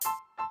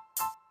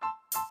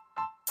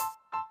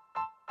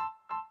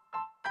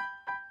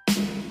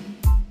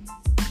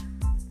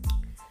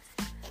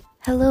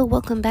Hello,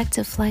 welcome back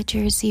to Fly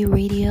Jersey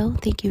Radio.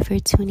 Thank you for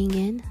tuning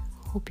in.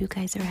 Hope you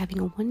guys are having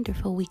a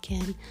wonderful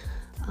weekend.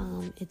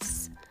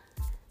 It's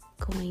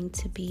going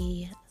to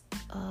be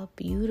a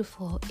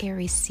beautiful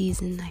Aries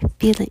season. I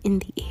feel it in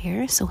the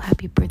air. So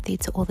happy birthday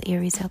to all the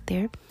Aries out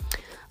there.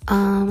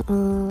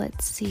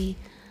 Let's see.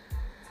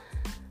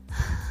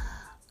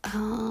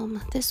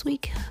 This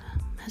week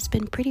has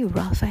been pretty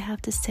rough, I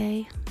have to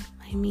say.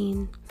 I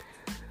mean,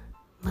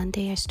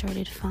 Monday I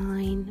started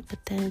fine,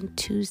 but then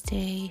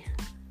Tuesday,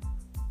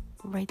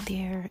 right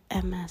there,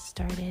 MS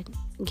started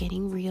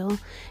getting real. It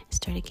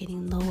started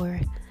getting lower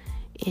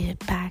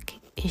back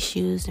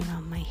issues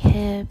around my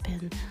hip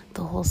and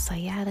the whole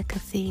sciatica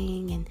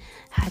thing, and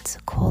had to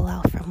call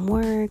out from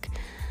work.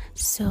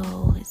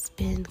 So it's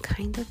been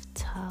kind of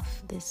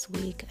tough this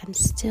week. I'm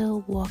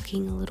still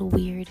walking a little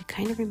weird. It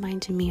kind of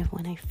reminded me of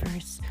when I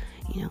first,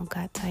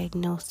 got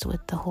diagnosed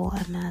with the whole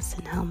MS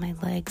and how my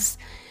legs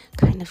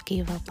kind of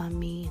gave up on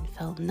me and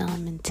felt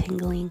numb and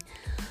tingling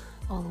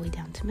all the way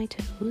down to my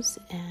toes,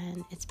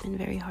 and it's been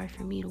very hard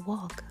for me to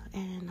walk,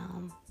 and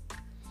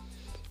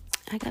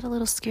I got a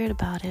little scared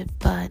about it,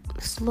 but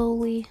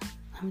slowly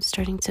I'm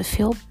starting to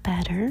feel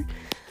better.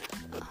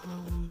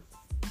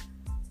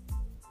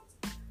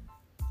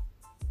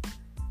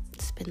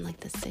 It's been like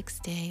the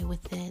 6th day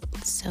with it,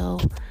 so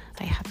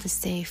I have to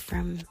say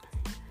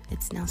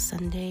it's now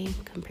Sunday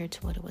compared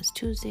to what it was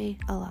Tuesday,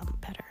 a lot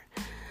better.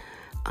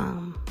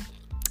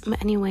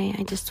 But anyway,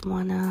 I just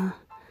wanna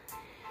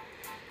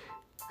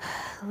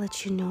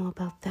let you know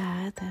about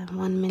that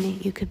 1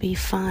 minute you could be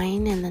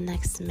fine and the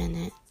next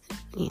minute,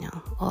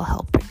 all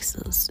hell breaks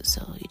loose.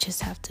 So you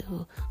just have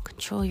to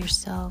control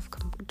yourself,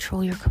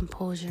 control your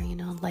composure.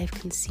 Life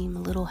can seem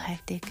a little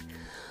hectic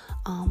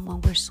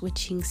when we're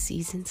switching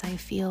seasons, I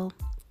feel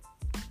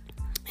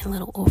a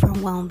little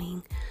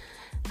overwhelming,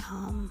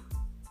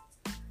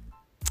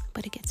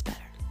 but it gets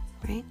better,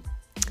 right?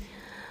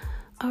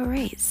 All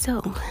right,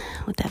 so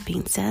with that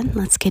being said,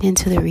 let's get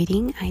into the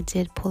reading. I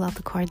did pull out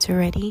the cards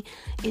already.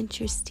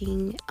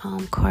 Interesting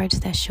cards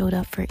that showed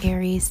up for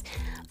Aries.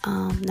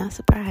 Not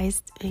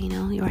surprised,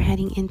 you're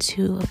heading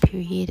into a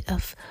period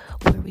of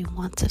where we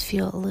want to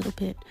feel a little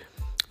bit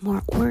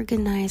more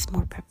organized,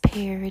 more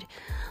prepared,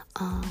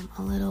 a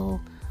little,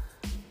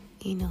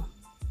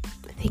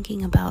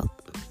 thinking about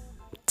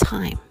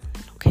time,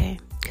 okay?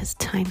 Because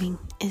timing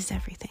is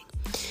everything.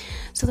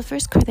 So the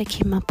first card that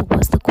came up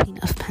was the Queen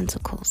of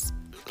Pentacles.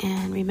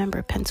 And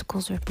remember,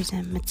 pentacles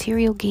represent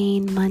material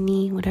gain,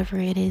 money, whatever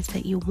it is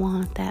that you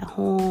want, that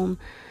home,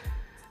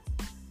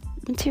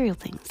 material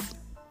things.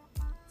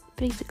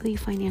 Basically,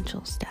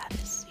 financial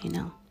status,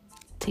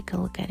 Take a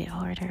look at it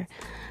harder,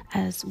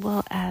 as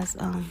well as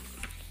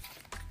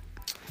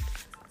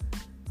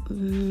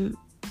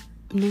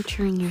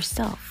nurturing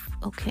yourself,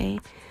 okay?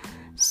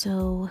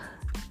 So,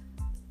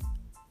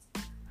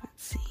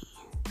 let's see.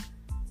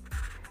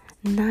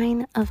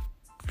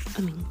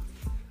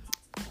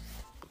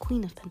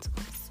 Queen of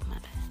Pentacles, my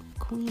bad.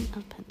 Queen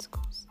of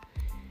Pentacles.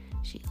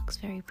 She looks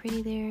very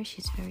pretty there.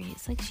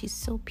 It's like she's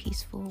so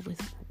peaceful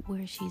with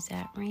where she's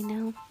at right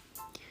now.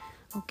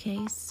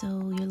 Okay,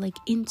 so you're like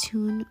in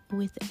tune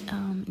with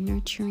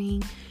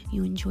nurturing.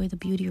 You enjoy the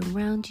beauty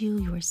around you.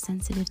 You are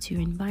sensitive to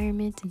your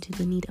environment and to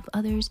the need of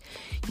others.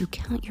 You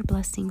count your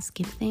blessings,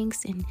 give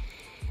thanks, and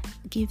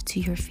give to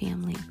your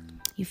family.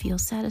 You feel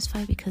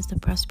satisfied because the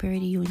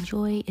prosperity you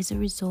enjoy is a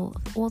result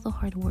of all the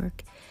hard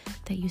work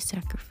that you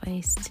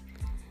sacrificed,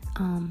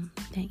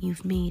 that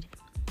you've made.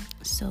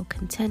 So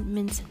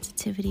contentment,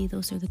 sensitivity,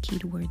 those are the key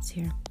words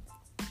here.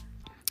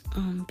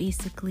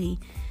 Basically,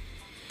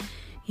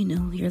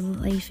 your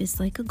life is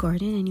like a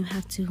garden, and you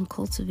have to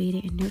cultivate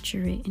it and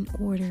nurture it in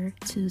order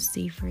to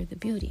savor the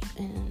beauty.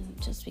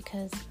 And just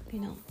because,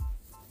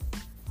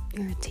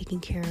 you're taking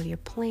care of your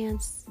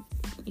plants,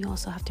 you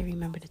also have to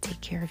remember to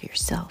take care of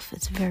yourself.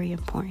 It's very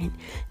important.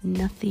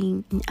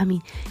 Nurturing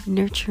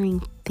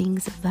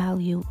things of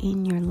value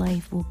in your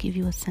life will give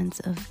you a sense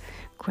of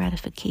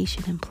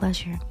gratification and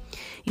pleasure.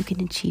 You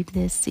can achieve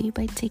this, say,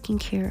 by taking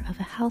care of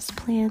a house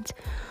plant,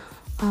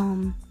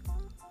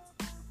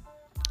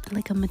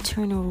 like a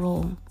maternal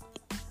role,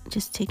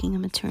 just taking a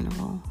maternal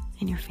role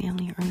in your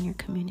family or in your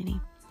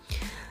community.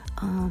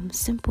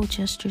 Simple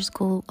gestures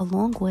go a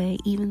long way.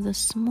 Even the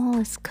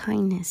smallest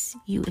kindness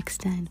you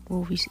extend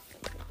will reach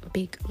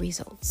big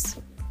results.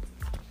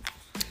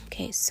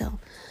 Okay, so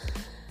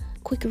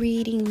quick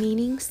reading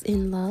meanings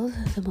in love.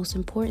 The most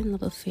important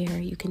love affair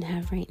you can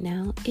have right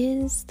now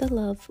is the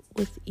love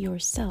with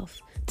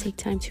yourself. Take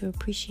time to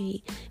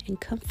appreciate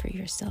and comfort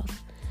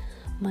yourself.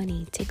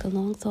 Money. Take a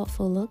long,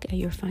 thoughtful look at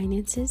your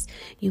finances.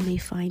 You may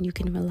find you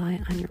can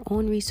rely on your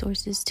own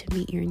resources to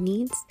meet your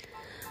needs.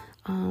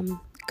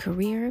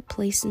 Career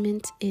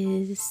placement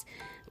in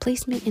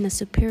a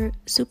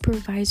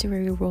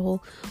supervisory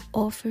role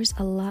offers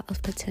a lot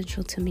of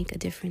potential to make a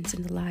difference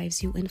in the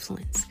lives you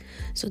influence.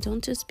 So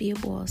don't just be a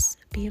boss,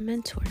 be a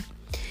mentor.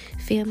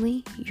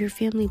 Family. Your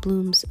family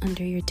blooms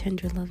under your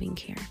tender, loving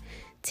care.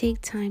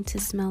 Take time to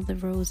smell the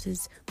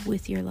roses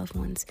with your loved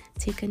ones.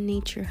 Take a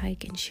nature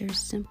hike and share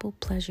simple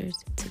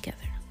pleasures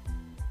together.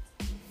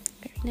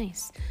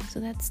 nice. So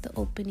that's the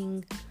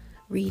opening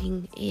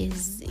reading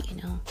is,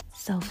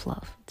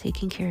 self-love,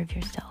 taking care of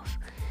yourself.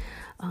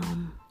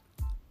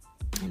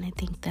 And I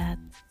think that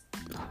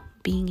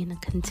being in a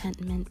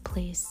contentment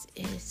place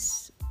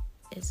is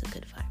a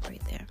good vibe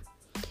right there.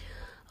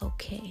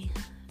 Okay,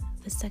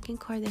 the second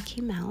card that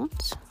came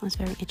out was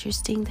very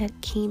interesting. That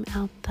came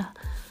out the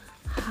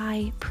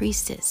High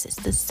Priestess. It's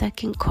the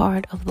second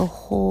card of the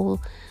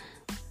whole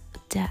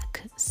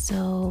deck.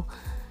 So,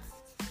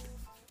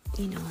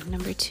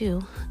 number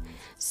 2.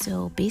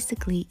 So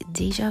basically,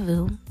 deja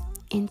vu,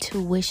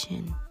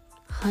 intuition,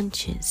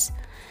 hunches.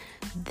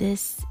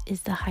 This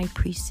is the High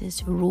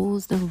Priestess,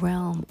 rules the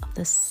realm of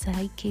the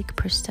psychic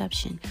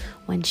perception.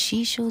 When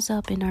she shows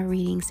up in our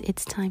readings,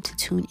 it's time to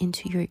tune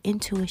into your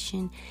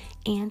intuition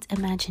and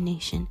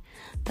imagination.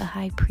 The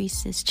High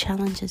Priestess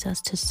challenges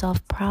us to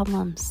solve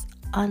problems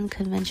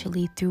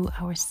unconventionally through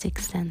our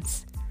sixth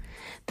sense.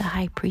 The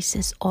High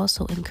Priestess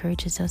also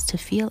encourages us to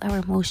feel our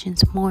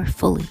emotions more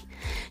fully.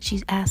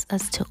 She asks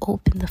us to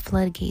open the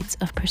floodgates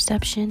of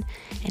perception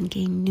and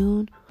gain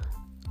new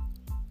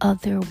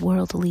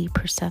otherworldly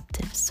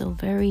perspectives. So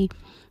very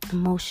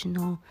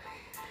emotional.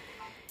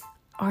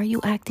 Are you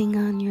acting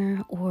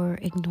on or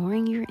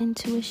ignoring your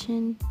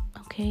intuition?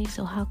 Okay,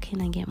 so how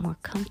can I get more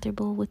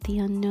comfortable with the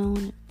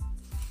unknown?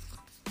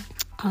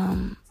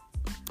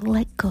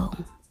 Let go.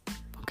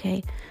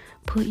 Okay,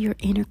 put your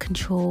inner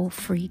control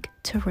freak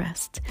to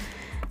rest.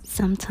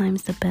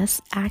 Sometimes the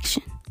best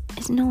action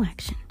is no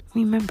action.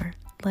 Remember,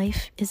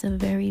 life is a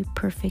very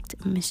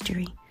perfect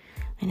mystery,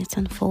 and it's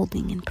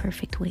unfolding in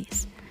perfect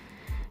ways.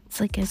 It's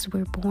like as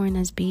we're born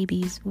as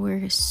babies,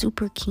 we're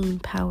super keen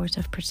powers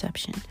of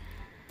perception.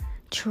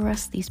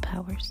 Trust these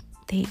powers.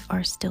 They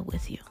are still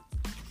with you.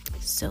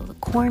 So the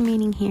core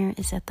meaning here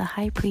is that the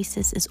High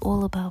Priestess is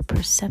all about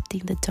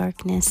percepting the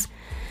darkness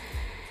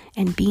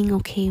and being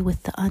okay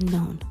with the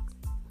unknown.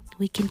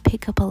 We can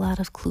pick up a lot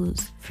of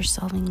clues for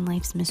solving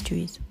life's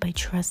mysteries by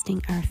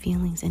trusting our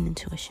feelings and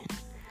intuition.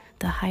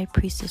 The High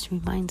Priestess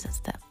reminds us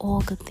that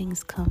all good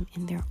things come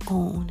in their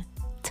own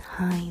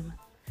time.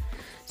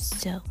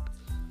 So,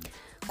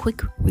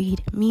 quick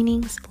read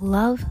meanings.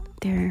 Love,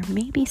 there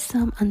may be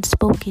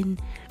something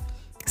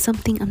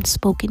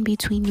unspoken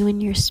between you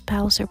and your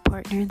spouse or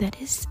partner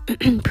that is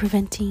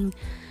preventing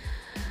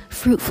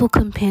fruitful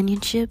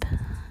companionship.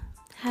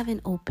 Have an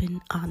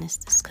open,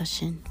 honest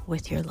discussion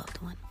with your loved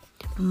one.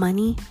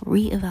 Money,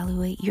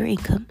 reevaluate your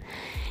income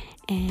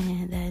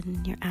and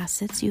then your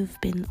assets. You've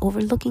been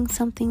overlooking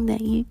something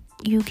that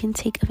you can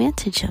take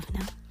advantage of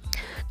now.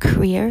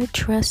 Career,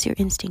 trust your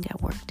instinct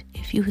at work.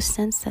 If you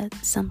sense that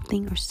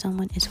something or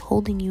someone is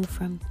holding you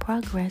from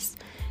progress,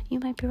 you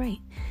might be right.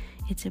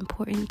 It's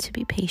important to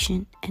be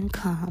patient and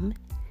calm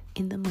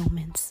in the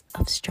moments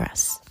of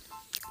stress.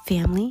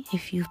 Family,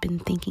 if you've been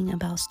thinking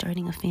about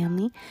starting a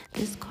family,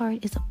 this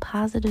card is a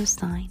positive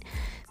sign.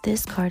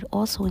 This card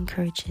also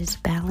encourages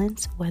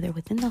balance, whether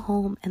within the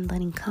home and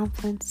letting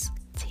conflicts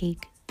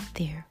take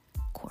their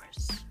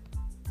course.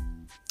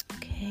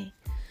 Okay,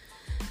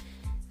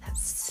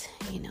 that's,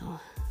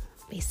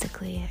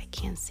 basically, I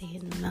can't say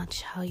it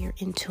much how your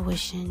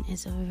intuition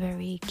is a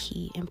very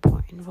key,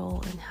 important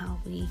role in how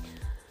we,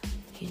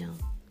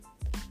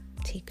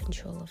 take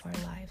control of our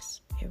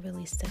lives. It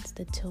really sets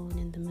the tone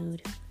and the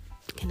mood.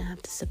 Gonna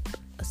have to sip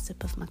a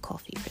sip of my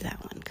coffee for that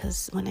one,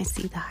 because when I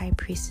see the High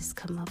Priestess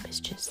come up, it's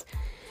just,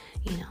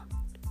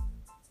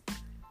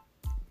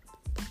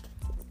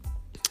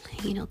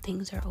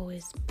 things are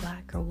always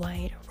black or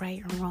white or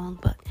right or wrong,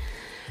 but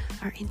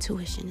our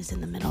intuition is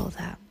in the middle of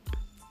that.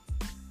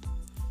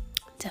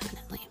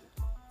 Definitely.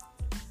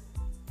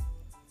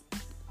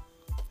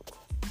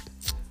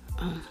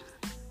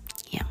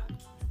 Yeah.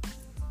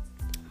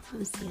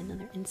 Let's see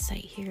another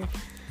insight here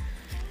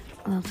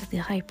of the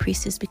High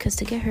Priestess, because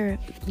to get her,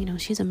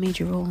 she's a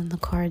major role in the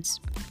cards.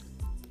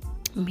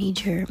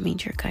 Major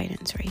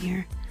guidance right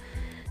here.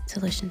 To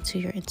listen to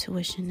your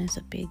intuition is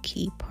a big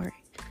key part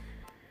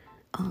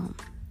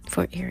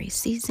for Aries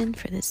season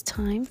for this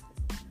time.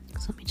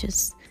 So let me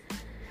just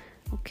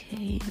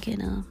get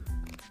a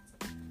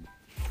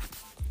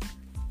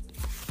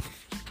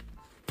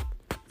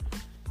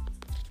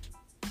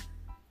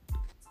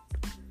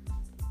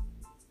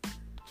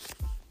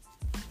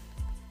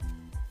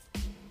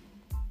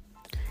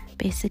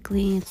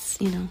basically it's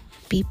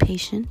be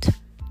patient,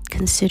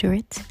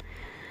 considerate,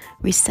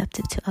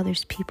 receptive to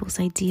others people's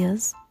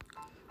ideas.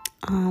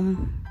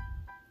 Trying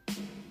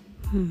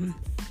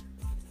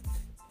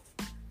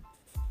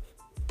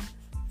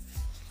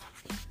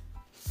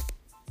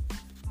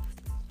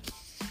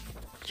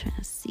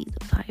to see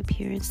the vibe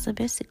here. It's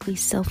basically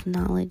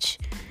self-knowledge.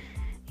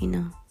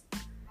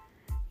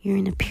 You're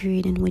in a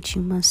period in which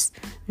you must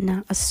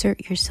not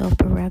assert yourself,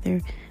 but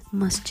rather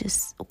must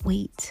just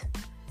wait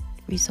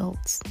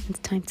results. It's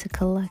time to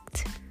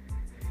collect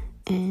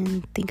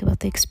and think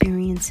about the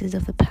experiences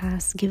of the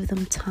past. Give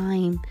them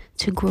time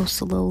to grow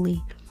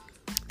slowly.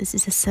 This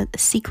is a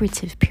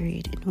secretive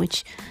period in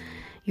which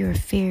Your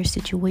affairs,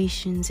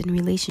 situations, and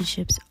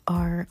relationships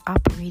are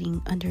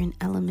operating under an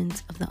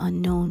element of the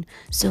unknown.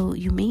 So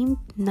you may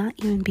not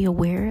even be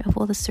aware of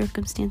all the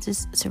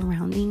circumstances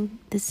surrounding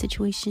this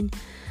situation.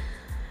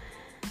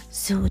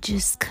 So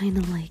just kind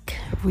of like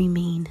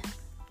remain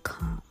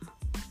calm,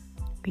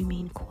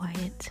 remain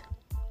quiet.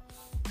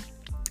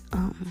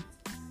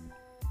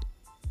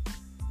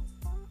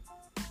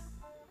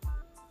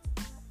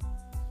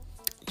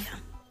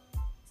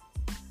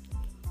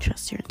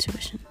 Trust your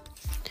intuition.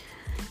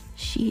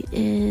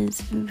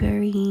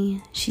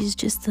 She's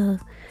just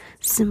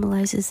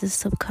symbolizes the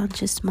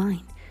subconscious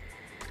mind.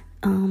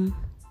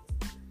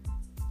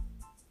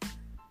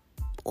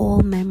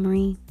 All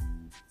memory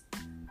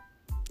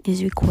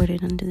is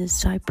recorded under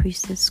this High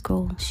Priestess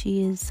scroll.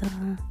 She is,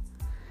 let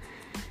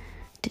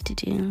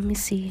me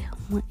see,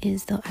 what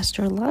is the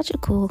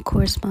astrological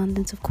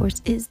correspondence, of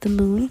course, is the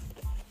moon.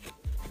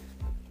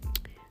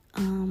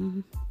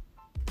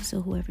 So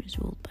whoever is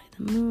ruled by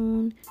the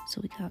moon.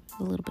 So we got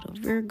a little bit of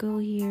Virgo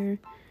here.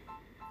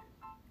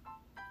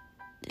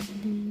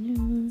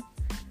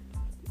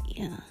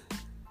 Yeah.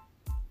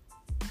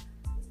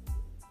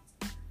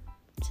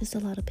 Just a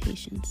lot of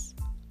patience.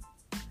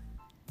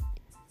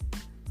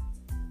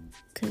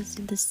 Because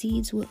the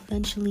seeds will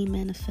eventually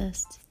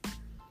manifest.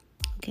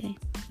 Okay?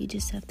 You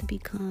just have to be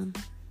calm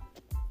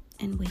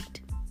and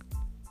wait.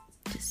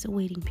 Just a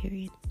waiting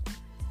period.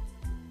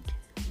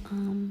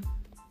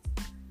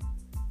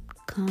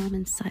 Calm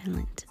and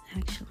silent,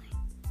 actually.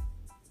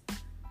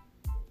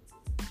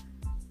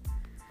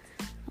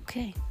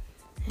 Okay,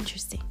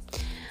 interesting.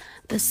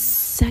 The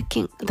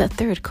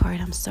third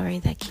card,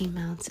 that came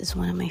out is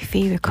one of my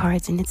favorite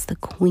cards, and it's the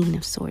Queen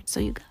of Swords.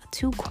 So you got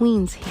two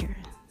queens here.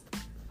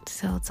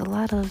 So it's a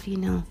lot of,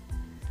 female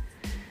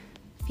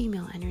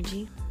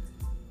energy.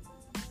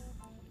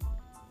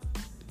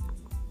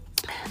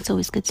 It's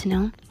always good to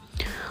know.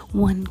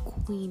 One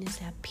queen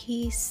is at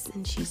peace,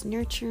 and she's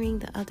nurturing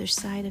the other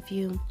side of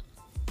you.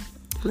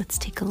 Let's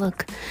take a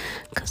look,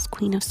 because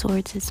Queen of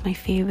Swords is my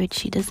favorite.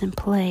 She doesn't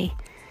play.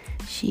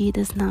 She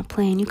does not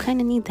play, and you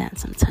kind of need that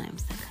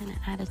sometimes, that kind of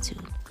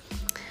attitude.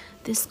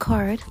 This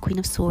card, Queen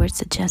of Swords,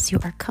 suggests you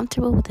are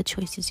comfortable with the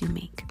choices you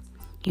make.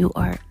 You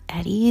are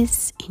at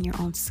ease in your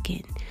own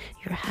skin.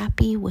 You're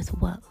happy with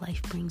what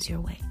life brings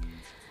your way.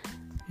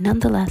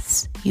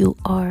 Nonetheless, you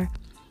are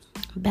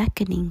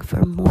beckoning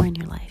for more in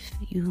your life.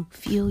 You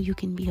feel you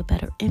can be a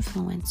better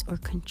influence or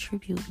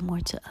contribute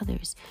more to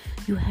others.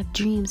 You have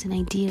dreams and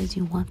ideas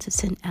you want to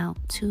send out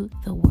to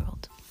the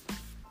world.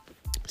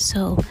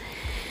 So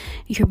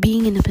your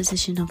being in a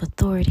position of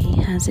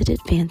authority has its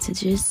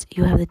advantages.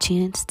 You have the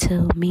chance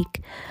to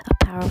make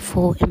a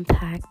powerful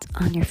impact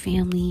on your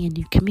family and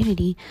your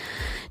community.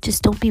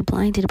 Just don't be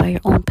blinded by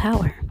your own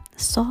power.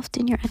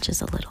 Soften your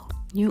edges a little.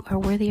 You are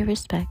worthy of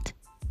respect,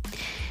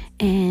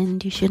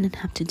 and you shouldn't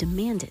have to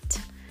demand it.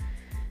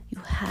 You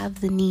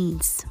have the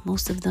needs.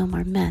 Most of them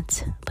are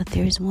met, but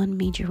there is one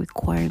major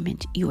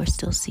requirement you are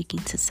still seeking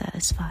to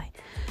satisfy.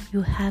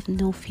 You have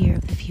no fear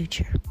of the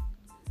future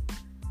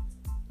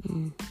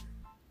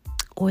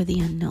or the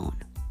unknown,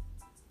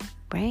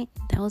 right?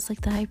 That was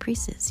like the High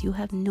Priestess. You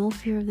have no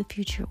fear of the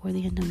future or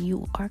the unknown.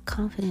 You are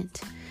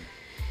confident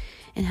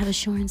and have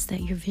assurance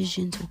that your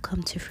visions will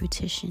come to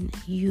fruition.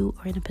 You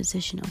are in a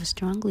position of a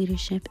strong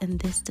leadership, and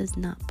this does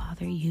not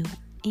bother you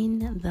in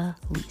the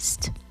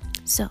least.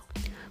 So,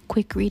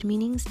 quick read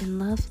meanings in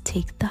love,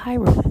 take the high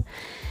road.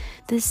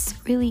 This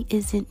really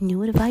isn't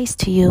new advice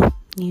to you.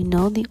 You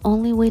know the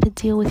only way to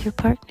deal with your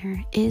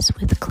partner is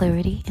with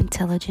clarity,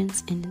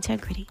 intelligence, and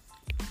integrity.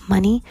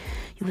 Money,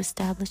 you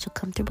establish a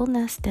comfortable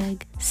nest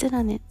egg, sit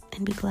on it,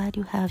 and be glad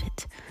you have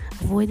it.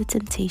 Avoid the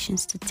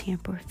temptations to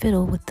tamper or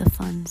fiddle with the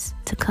funds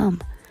to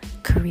come.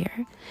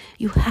 Career,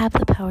 you have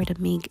the power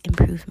to make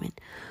improvement.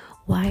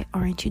 Why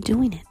aren't you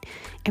doing it?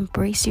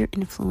 Embrace your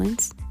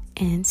influence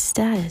and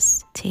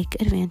status. Take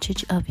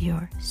advantage of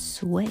your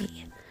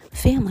sway.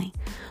 Family,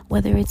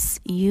 whether it's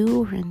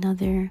you or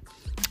another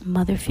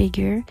mother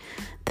figure,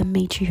 the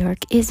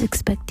matriarch is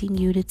expecting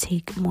you to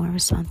take more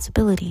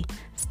responsibility.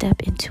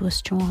 Step into a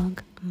strong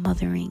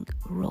mothering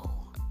role.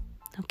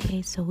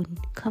 Okay, so in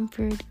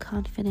comfort,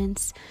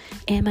 confidence,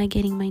 am I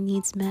getting my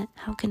needs met?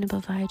 How can I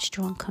provide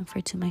strong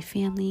comfort to my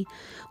family?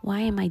 Why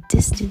am I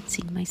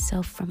distancing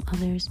myself from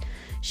others?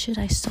 Should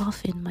I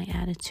soften my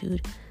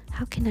attitude?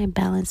 How can I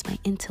balance my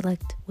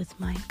intellect with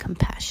my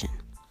compassion?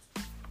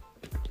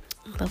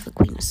 I love the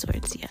Queen of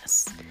Swords,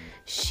 yes.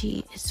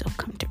 She is so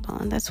comfortable,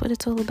 and that's what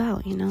it's all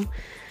about,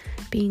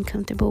 being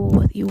comfortable with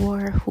what you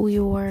are, who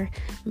you are,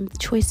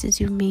 choices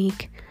you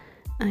make.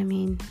 I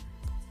mean,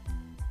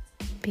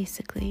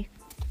 basically,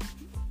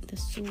 the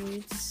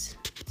swords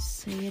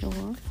say it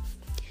all.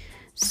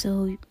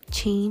 So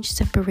change,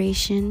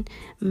 separation,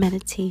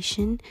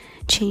 meditation,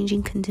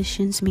 changing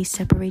conditions may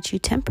separate you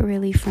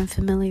temporarily from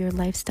familiar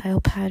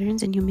lifestyle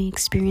patterns, and you may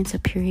experience a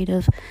period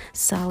of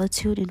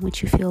solitude in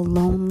which you feel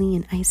lonely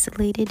and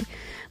isolated,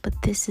 but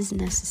this is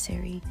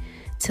necessary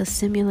to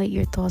simulate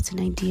your thoughts and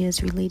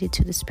ideas related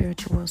to the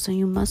spiritual world. So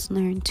you must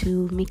learn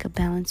to make a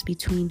balance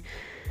between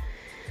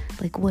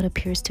like what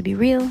appears to be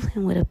real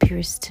and what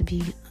appears to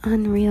be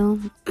unreal.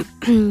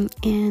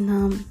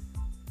 And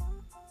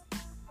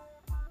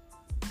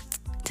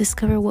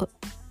discover what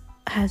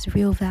has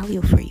real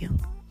value for you,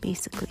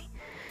 basically.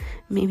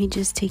 Maybe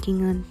just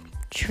taking a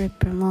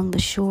trip along the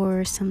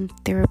shore, some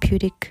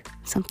therapeutic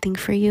something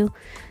for you.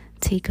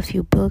 Take a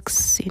few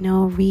books,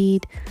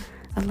 read.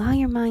 Allow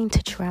your mind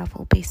to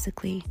travel,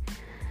 basically.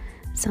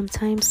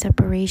 Sometimes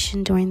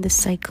separation during the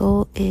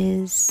cycle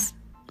is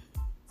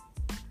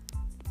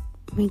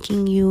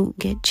making you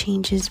get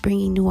changes,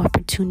 bringing new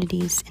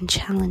opportunities and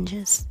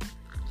challenges.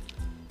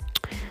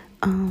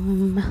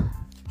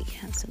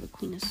 So the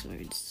Queen of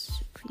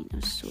Swords,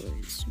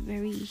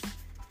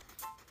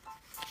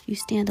 you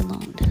stand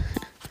alone.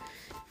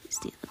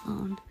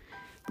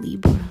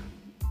 Libra.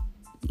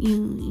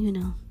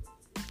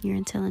 You're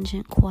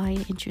intelligent,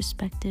 quiet,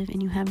 introspective,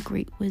 and you have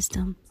great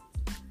wisdom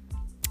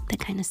that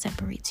kind of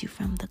separates you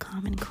from the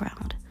common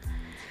crowd.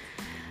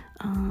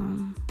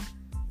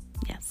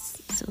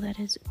 Yes, so that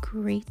is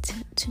great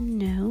to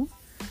know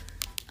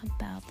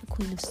about the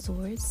Queen of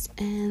Swords.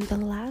 And the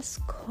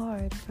last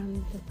card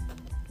from the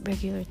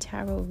regular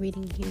tarot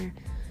reading here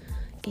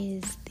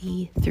is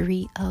the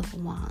Three of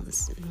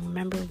Wands. And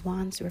remember,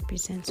 wands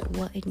represents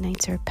what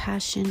ignites our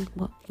passion,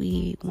 what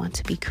we want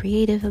to be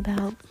creative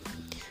about.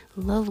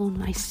 Love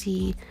when I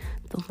see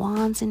the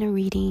wands in a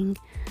reading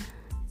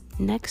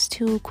next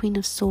to Queen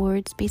of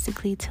Swords,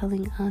 basically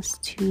telling us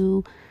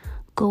to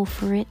go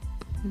for it.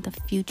 The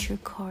Future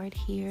card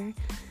here.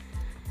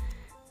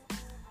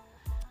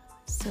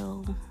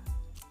 So,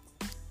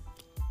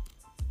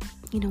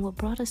 what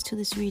brought us to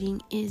this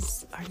reading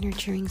is our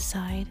nurturing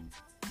side,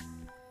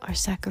 our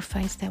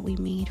sacrifice that we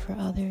made for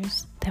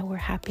others, that we're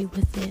happy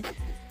with it.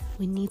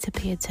 We need to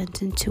pay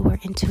attention to our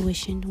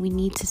intuition. We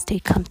need to stay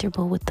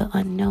comfortable with the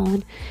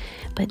unknown.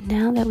 But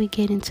now that we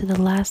get into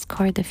the last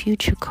card, the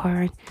Future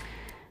card,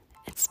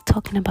 it's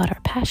talking about our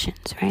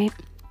passions, right?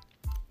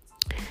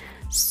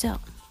 So,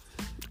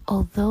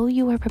 although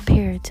you are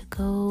prepared to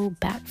go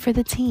back for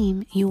the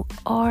team, you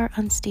are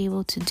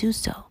unstable to do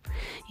so.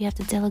 You have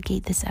to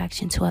delegate this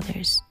action to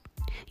others.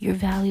 Your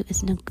value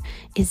is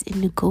in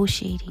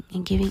negotiating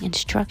and giving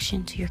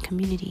instruction to your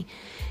community.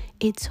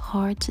 It's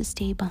hard to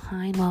stay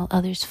behind while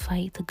others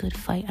fight the good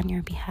fight on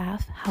your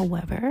behalf.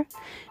 However,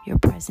 your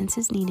presence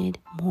is needed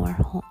more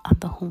on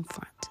the home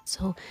front.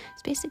 So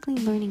it's basically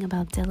learning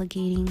about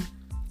delegating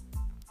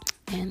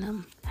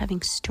and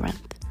having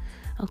strength.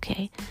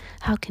 Okay,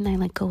 how can I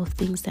let go of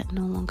things that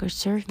no longer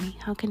serve me?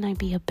 How can I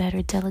be a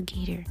better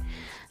delegator?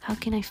 How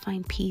can I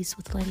find peace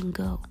with letting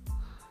go?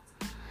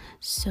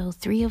 So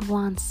Three of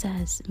Wands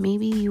says,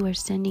 maybe you are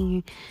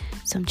sending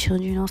some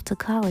children off to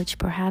college.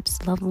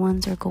 Perhaps loved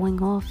ones are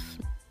going off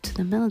to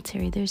the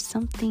military. There's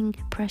something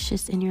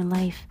precious in your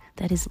life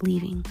that is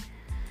leaving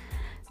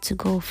to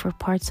go for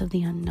parts of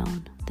the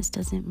unknown. This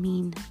doesn't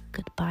mean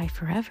goodbye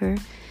forever.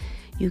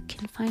 You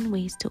can find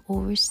ways to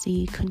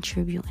oversee,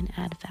 contribute, and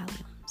add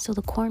value. So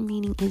the core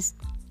meaning is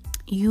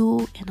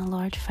you and a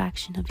large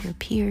fraction of your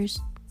peers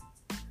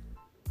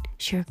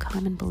share a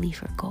common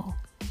belief or goal.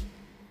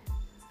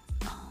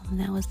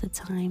 That was the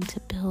time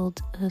to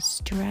build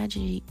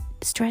strategies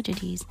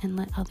and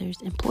let others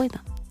employ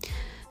them.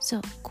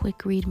 So,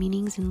 quick read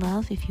meanings in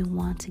love. If you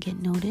want to get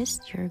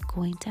noticed, you're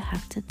going to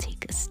have to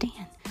take a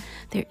stand.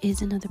 There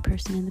is another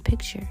person in the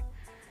picture.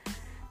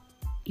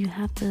 You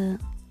have to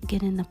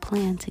get in a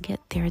plan to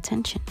get their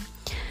attention.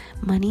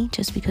 Money,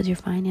 just because your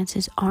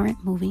finances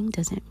aren't moving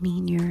doesn't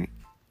mean you're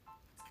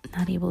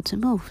not able to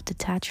move.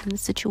 Detach from the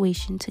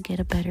situation to get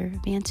a better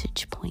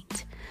vantage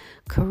point.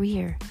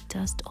 Career,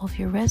 dust off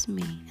your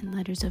resume and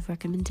letters of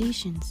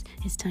recommendations.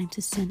 It's time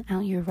to send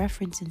out your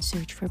reference and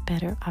search for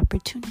better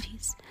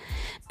opportunities.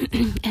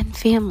 And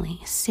family,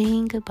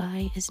 saying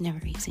goodbye is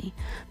never easy,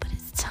 but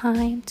it's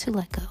time to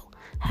let go.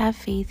 Have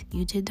faith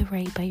you did the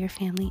right by your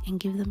family and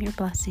give them your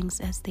blessings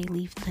as they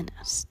leave the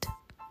nest.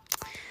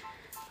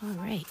 All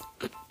right.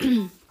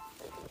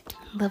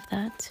 Love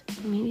that.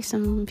 Maybe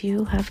some of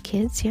you have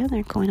kids. Yeah,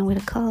 they're going away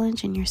to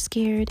college and you're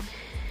scared.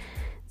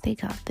 They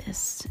got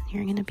this.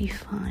 You're going to be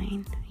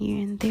fine.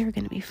 They're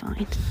going to be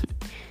fine.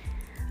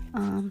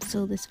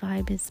 So this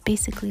vibe is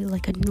basically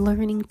like a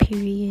learning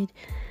period.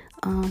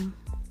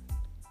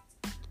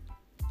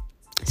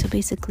 So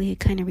basically it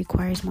kind of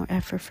requires more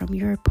effort from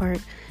your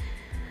part,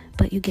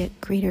 but you get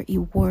greater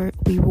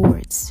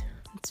rewards.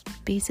 It's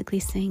basically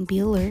saying be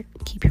alert,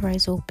 keep your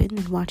eyes open,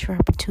 and watch for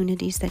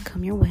opportunities that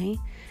come your way.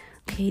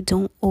 Okay,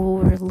 don't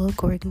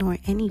overlook or ignore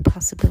any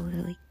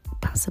possibilities.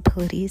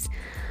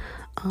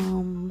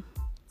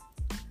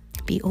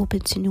 Be open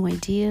to new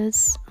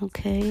ideas.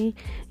 Okay,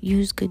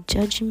 use good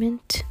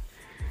judgment.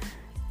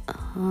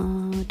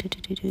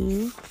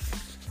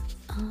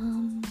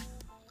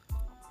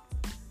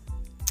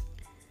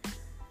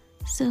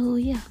 So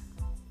yeah,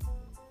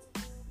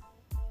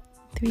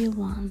 Three of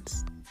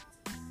Wands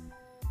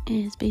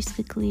is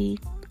basically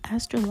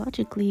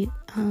astrologically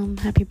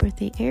happy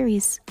birthday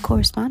Aries,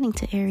 corresponding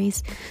to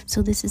Aries.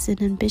 So this is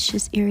an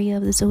ambitious area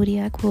of the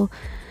zodiac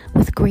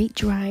with great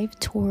drive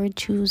toward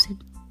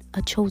choosing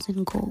a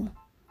chosen goal.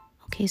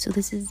 Okay, Okay, so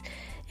this is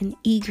an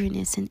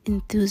eagerness and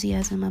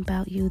enthusiasm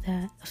about you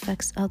that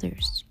affects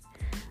others.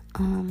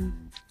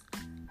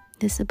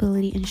 This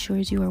ability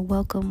ensures you are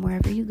welcome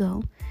wherever you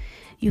go.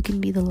 You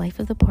can be the life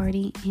of the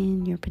party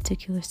in your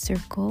particular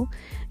circle.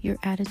 Your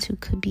attitude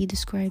could be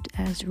described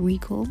as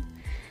regal.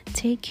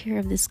 Take care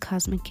of this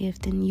cosmic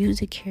gift and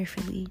use it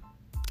carefully.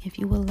 If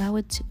you allow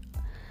it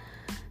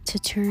to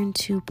turn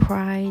to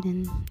pride,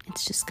 and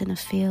it's just gonna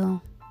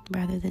fail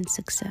rather than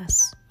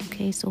success.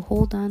 Okay, so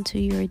hold on to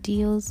your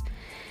ideals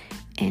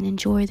and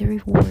enjoy the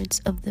rewards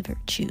of the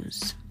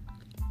virtues.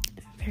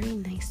 Very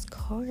nice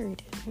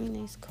card.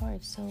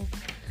 So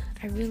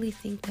I really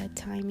think that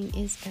timing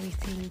is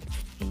everything.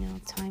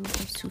 Time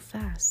goes too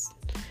fast.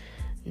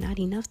 Not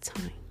enough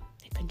time.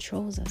 It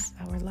controls us,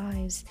 our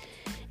lives,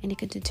 and it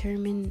could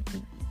determine,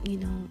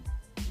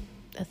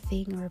 a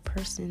thing or a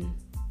person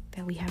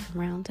that we have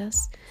around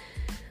us.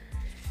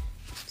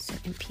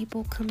 Certain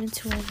people come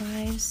into our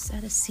lives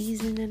at a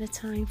season at a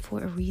time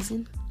for a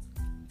reason.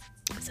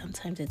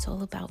 Sometimes it's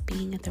all about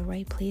being at the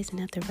right place and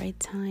at the right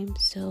time.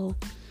 So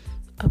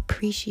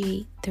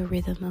appreciate the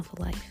rhythm of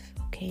life,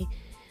 okay?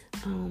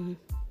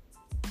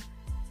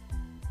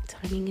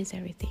 Timing is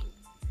everything.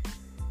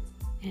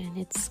 And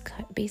it's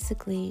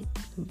basically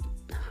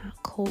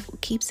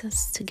keeps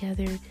us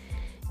together,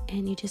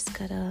 and you just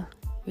gotta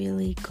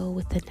really go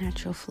with the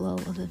natural flow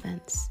of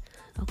events.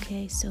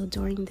 Okay, so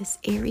during this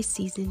Aries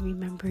season,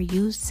 remember,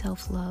 use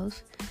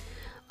self-love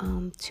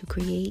to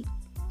create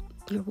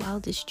your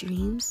wildest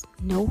dreams.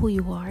 Know who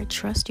you are,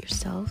 trust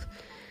yourself,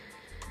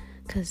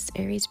 because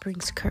Aries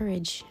brings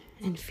courage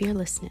and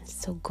fearlessness,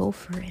 so go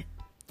for it.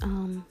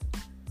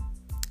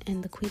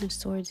 And the Queen of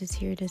Swords is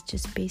here to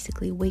just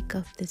basically wake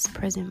up this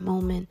present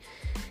moment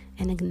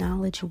and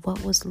acknowledge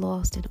what was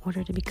lost in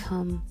order to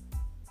become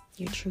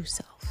your true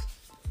self.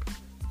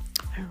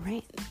 All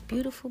right,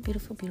 beautiful,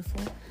 beautiful,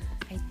 beautiful.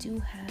 I do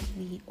have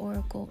the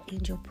Oracle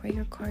Angel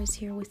Prayer cards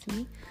here with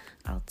me.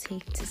 I'll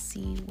take to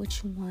see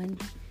which one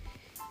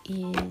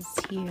is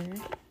here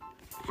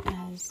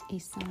as a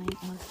sign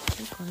of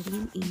the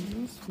guardian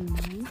angels for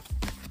mine.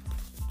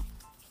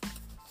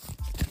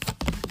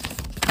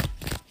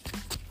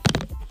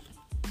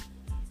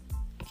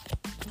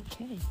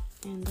 Okay,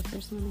 and the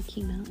first one that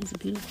came out is a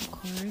beautiful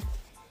card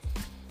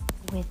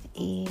with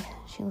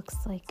she looks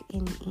like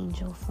an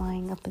angel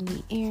flying up in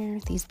the air,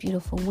 these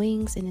beautiful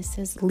wings, and it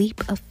says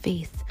leap of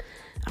faith.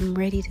 I'm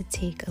ready to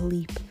take a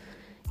leap.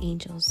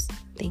 Angels,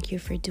 thank you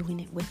for doing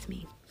it with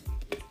me.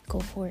 Go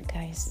for it,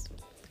 guys.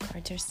 The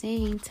cards are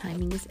saying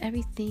timing is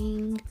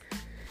everything.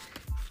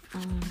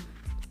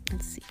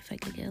 Let's see if I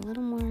could get a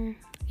little more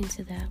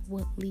into that,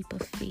 what leap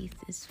of faith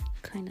is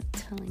kind of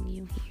telling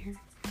you here.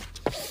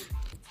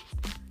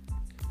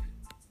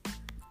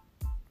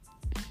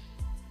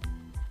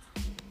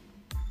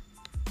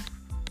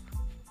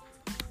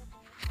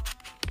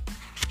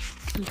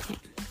 Okay,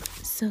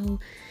 so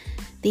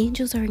the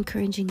angels are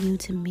encouraging you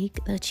to make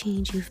a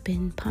change you've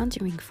been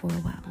pondering for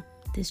a while.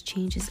 This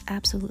change is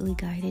absolutely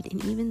guided,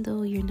 and even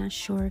though you're not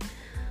sure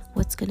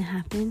what's going to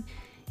happen,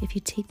 if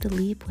you take the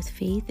leap with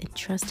faith and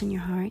trust in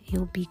your heart,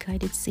 you'll be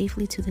guided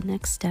safely to the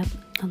next step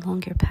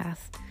along your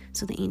path.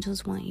 So the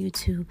angels want you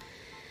to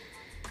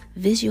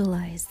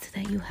visualize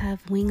that you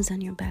have wings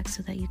on your back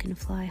so that you can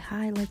fly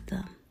high like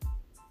them.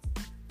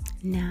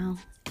 Now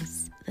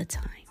is the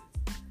time.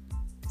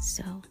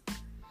 So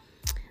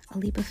a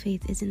leap of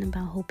faith isn't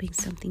about hoping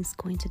something's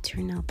going to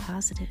turn out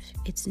positive.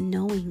 It's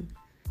knowing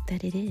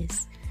that it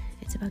is.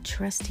 It's about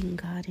trusting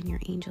God and your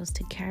angels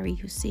to carry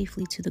you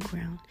safely to the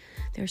ground.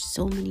 There are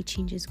so many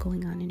changes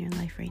going on in your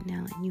life right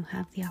now, and you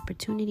have the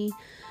opportunity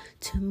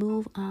to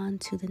move on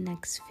to the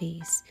next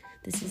phase.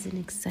 This is an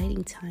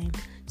exciting time,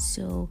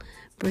 so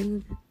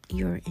bring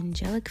your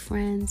angelic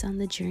friends on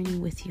the journey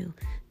with you.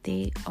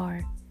 They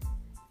are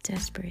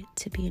desperate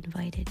to be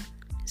invited.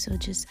 So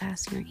just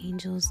ask your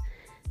angels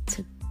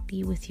to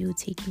be with you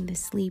taking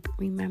this leap.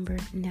 Remember,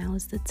 now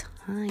is the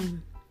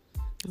time.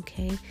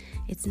 Okay,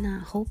 it's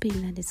not hoping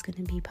that it's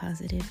going to be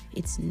positive,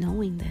 it's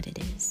knowing that it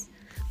is.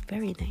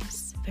 Very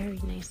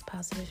nice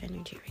positive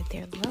energy right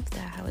there. Love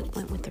that, how it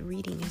went with the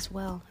reading as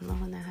well. I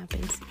love when that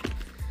happens.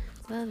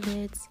 Love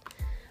it.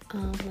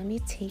 Let me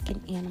take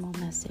an animal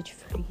message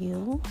for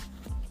you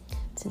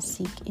to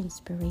seek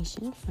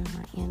inspiration from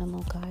our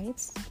animal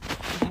guides.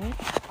 Right?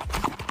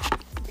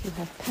 If you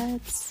have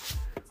pets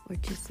or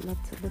just love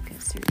to look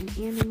at certain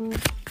animals.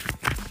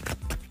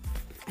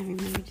 I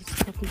remember just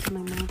talking to my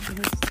mom. She has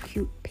this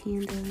cute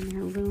panda in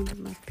her room. I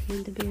love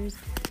panda bears.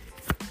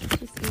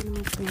 Just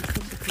animals bring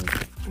such a good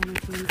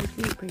energy and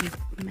they bring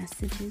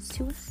messages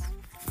to us.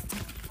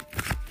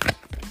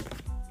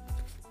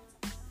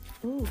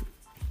 Ooh,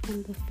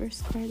 and the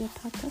first card that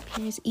popped up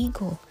here is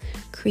Eagle.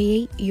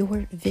 Create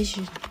your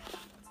vision.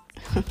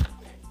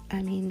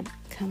 I mean,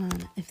 come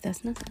on. If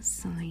that's not a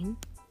sign,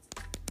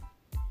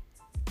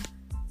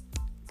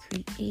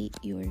 create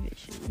your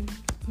vision.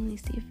 Let me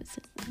see if it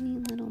says any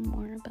little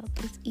more about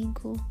this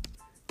eagle.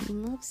 I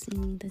love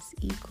seeing this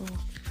eagle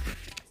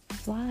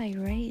fly,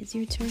 right? It's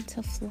your turn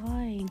to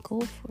fly and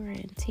go for it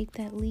and take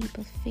that leap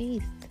of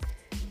faith.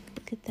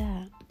 Look at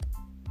that.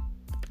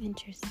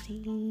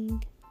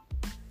 Interesting.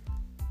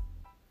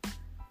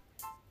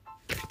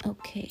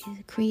 Okay,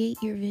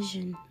 create your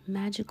vision.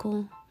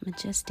 Magical,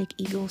 majestic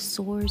eagle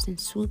soars and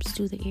swoops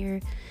through the air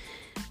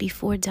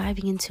before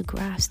diving in to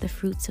grasp the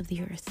fruits of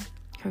the earth.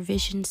 Her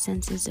vision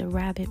senses a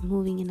rabbit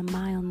moving in a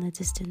mile in the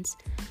distance.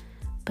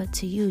 But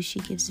to you, she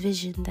gives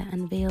vision that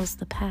unveils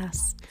the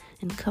past,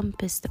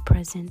 encompasses the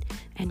present,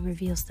 and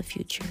reveals the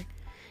future.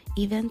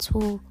 Events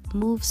will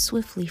move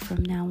swiftly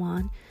from now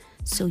on,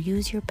 so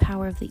use your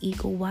power of the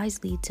eagle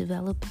wisely to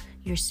develop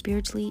your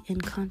spiritually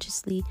and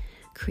consciously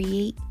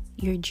create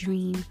your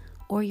dream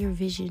or your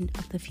vision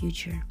of the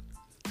future.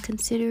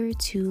 Consider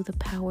too the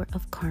power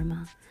of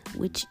karma,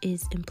 which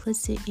is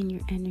implicit in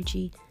your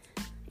energy,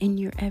 in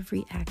your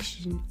every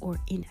action or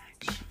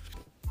inaction.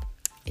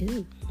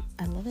 Ooh,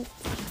 I love it.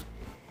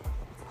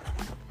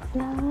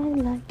 Fly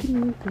like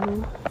an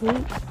eagle,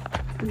 wait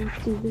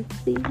into the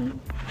sea.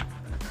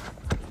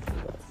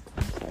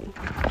 Sorry,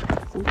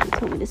 somebody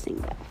told me to sing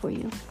that for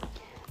you.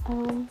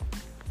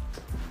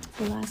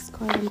 The last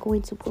card I'm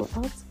going to pull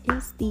out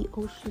is the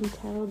Ocean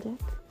Tarot deck.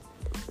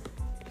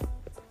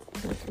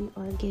 We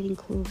are getting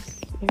close,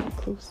 very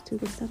close to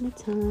the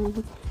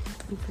summertime,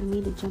 and for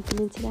me to jumping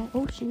into that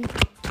ocean.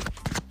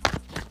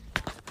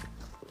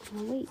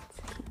 Can't wait.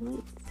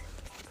 The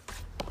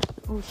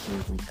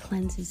ocean like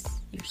cleanses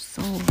your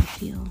soul, I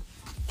feel.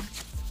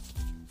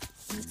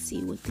 Let's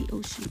see what the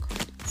ocean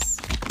card is.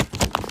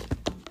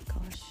 Oh my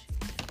gosh.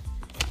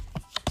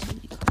 Too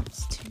many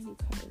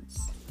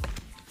cards.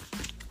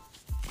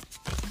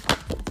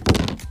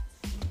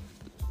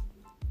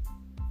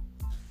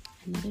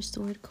 Another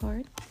sword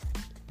card.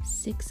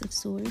 6 of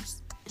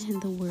Swords.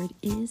 And the word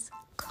is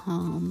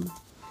calm.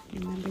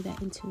 Remember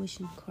that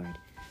intuition card.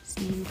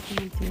 Staying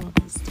calm through all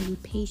this. Stay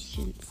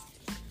patient.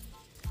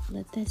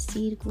 Let that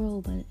seed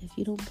grow. But if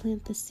you don't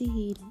plant the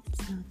seed,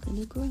 it's not going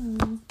to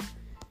grow.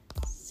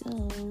 So,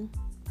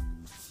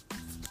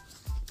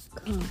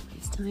 calm.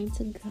 It's time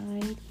to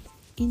guide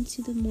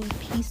into the more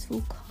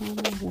peaceful,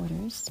 calmer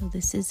waters. So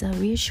this is a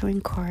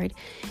reassuring card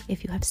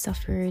if you have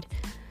suffered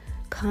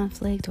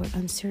conflict or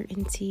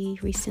uncertainty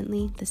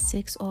recently. The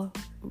 6 all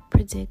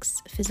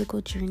predicts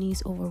physical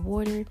journeys over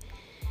water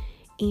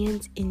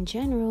and in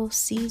general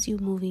sees you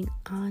moving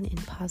on in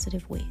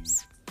positive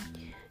ways.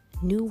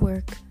 New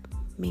work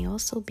may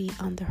also be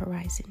on the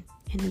horizon.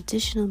 An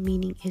additional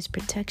meaning is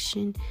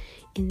protection,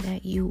 in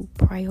that you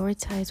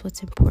prioritize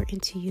what's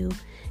important to you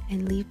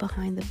and leave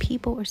behind the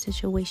people or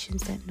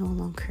situations that no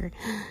longer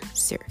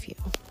serve you.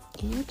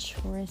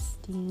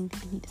 Interesting.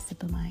 I need a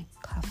sip of my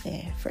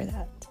coffee for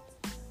that.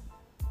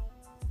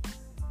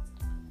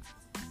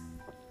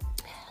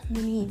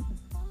 Let me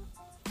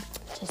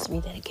just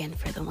read that again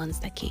for the ones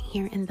that can't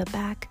hear in the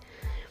back.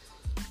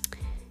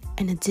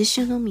 An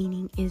additional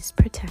meaning is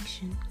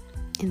protection,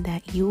 in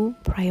that you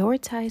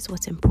prioritize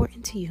what's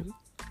important to you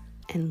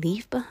and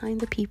leave behind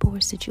the people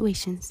or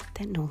situations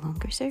that no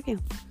longer serve you.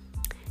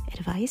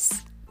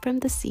 Advice from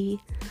the sea: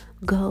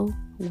 go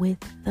with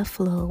the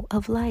flow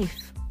of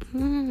life.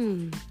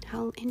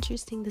 How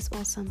interesting this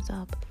all sums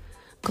up.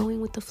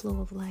 Going with the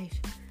flow of life.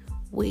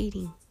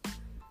 Waiting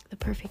the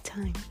perfect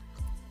time.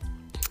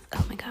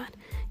 Oh my God.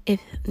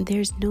 If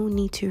there's no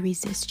need to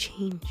resist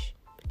change.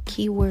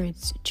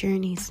 Keywords: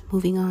 journeys,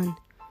 moving on,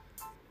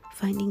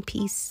 finding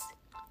peace,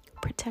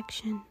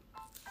 protection.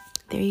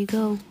 There you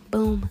go.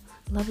 Boom.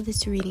 Love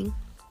this reading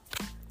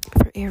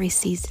for Aries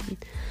season,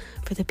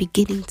 for the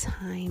beginning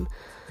time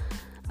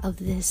of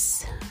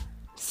this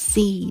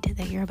seed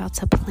that you're about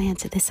to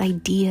plant, this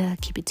idea.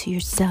 Keep it to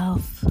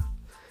yourself.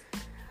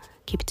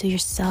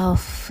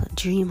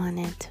 Dream on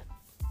it.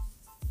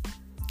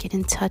 Get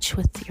in touch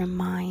with your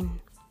mind.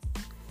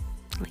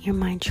 Let your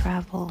mind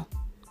travel.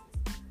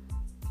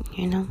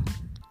 I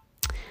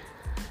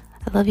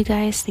love you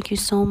guys. Thank you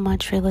so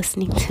much for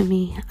listening to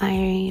me.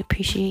 I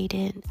appreciate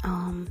it.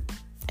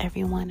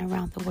 Everyone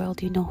around the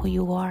world, you know who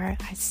you are.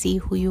 I see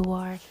who you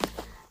are.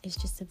 It's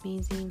just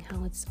amazing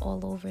how it's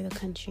all over the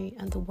country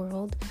and the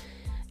world.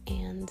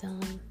 And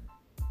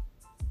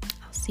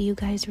I'll see you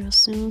guys real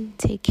soon.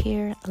 Take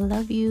care. I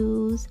love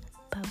yous.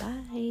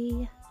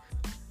 Bye-bye.